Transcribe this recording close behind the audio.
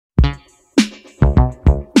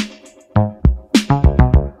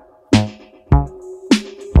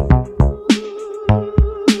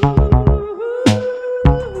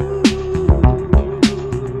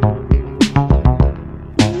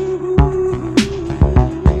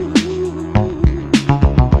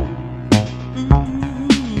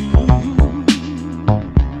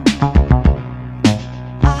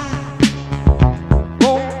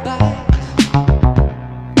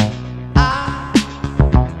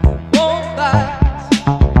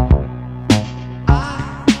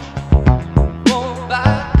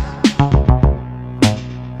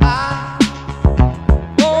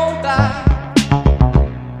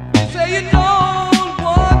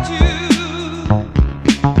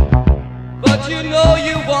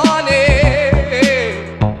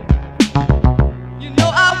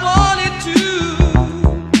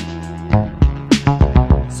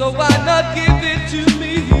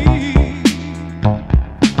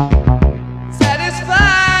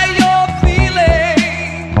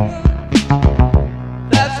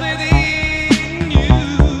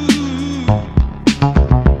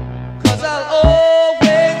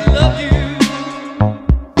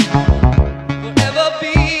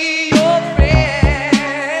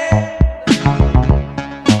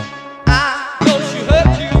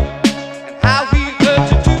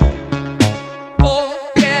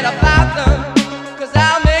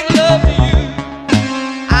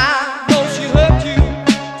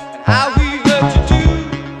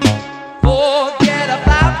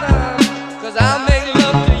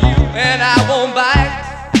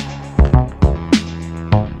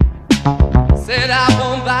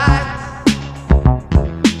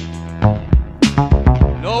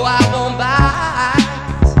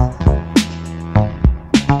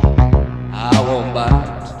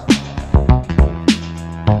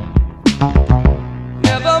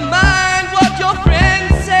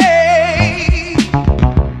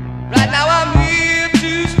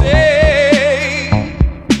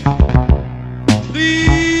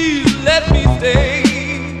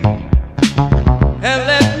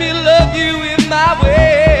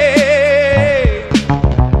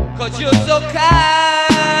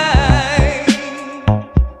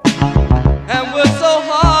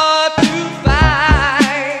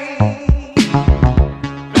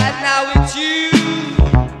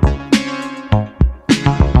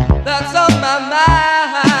on my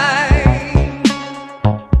mind.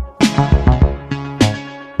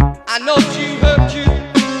 I know she hurt you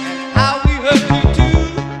and how we hurt you too.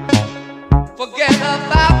 Forget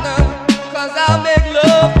about them, 'cause I'll make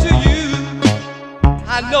love to you.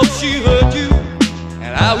 I know she hurt you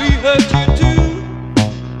and how we hurt you too.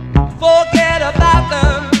 Forget about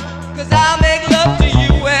them, 'cause I'll make love to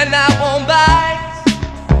you and I won't bite.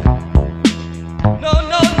 No,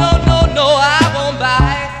 no, no, no, no, I won't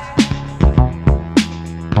bite.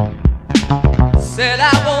 Said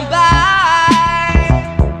I won't bite.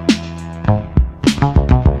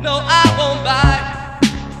 No, I won't bite.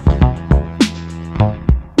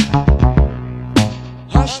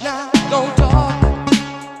 Hush now, don't talk.